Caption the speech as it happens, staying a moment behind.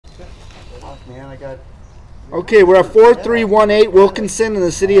man. I got. Okay, we're at 4318 Wilkinson in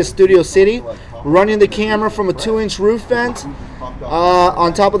the city of Studio City. We're running the camera from a 2-inch roof vent.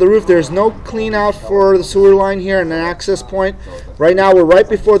 On top of the roof, there's no clean out for the sewer line here and an access point. Right now, we're right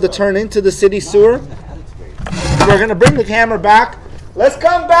before the turn into the city sewer. We're going to bring the camera back. Let's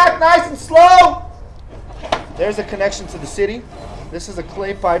come back nice and slow. There's a connection to the city. This is a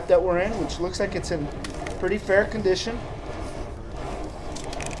clay pipe that we're in, which looks like it's in pretty fair condition.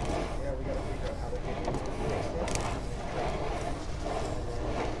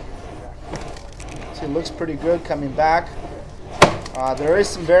 See, it looks pretty good coming back. There is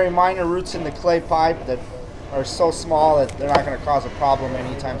some very minor roots in the clay pipe that are so small that they're not going to cause a problem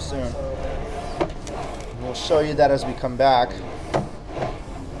anytime soon. We'll show you that as we come back.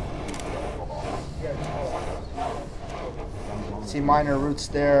 See minor roots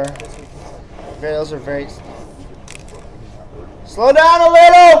there. Those are very... Slow down a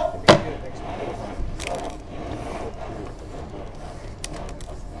little!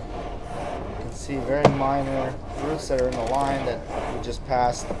 You can see very minor roots that are in the line that we just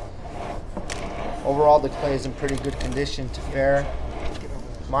passed. Overall, the clay is in pretty good condition to fair.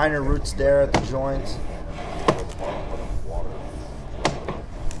 Minor roots there at the joints.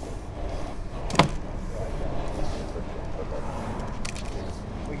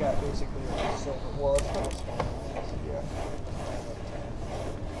 We got basically a silver. Well, it's kind of small. Yeah.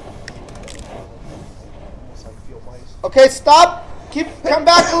 Almost like field mice. Okay, stop. Come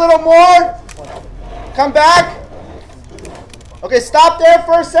back a little more. Come back. Okay, stop there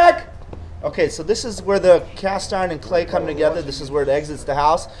for a sec. Okay, so this is where the cast iron and clay come together. This is where it exits the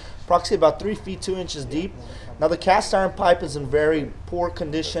house. Approximately about 3 feet 2 inches deep. Now the cast iron pipe is in very poor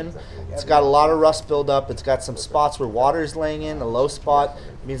condition. It's got a lot of rust buildup. It's got some spots where water is laying in. A low spot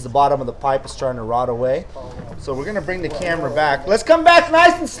means the bottom of the pipe is starting to rot away. So we're going to bring the camera back. Let's come back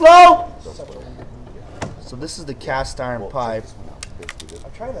nice and slow. So this is the cast iron pipe.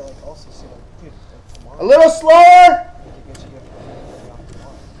 I'm trying to also see a little slower.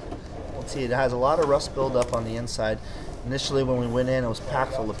 See, it has a lot of rust buildup on the inside. Initially when we went in, it was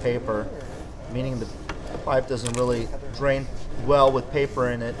packed full of paper, meaning the pipe doesn't really drain well with paper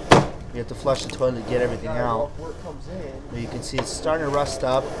in it. You have to flush the toilet to get everything out. But you can see it's starting to rust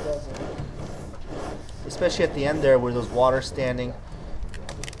up, especially at the end there where there's water standing.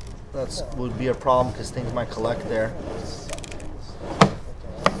 That would be a problem because things might collect there.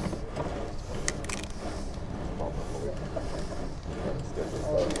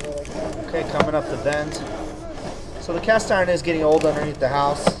 Okay, coming up the vent. So the cast iron is getting old underneath the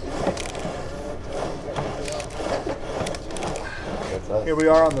house. Here we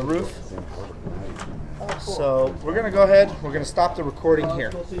are on the roof. So we're going to go ahead, we're going to stop the recording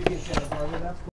here.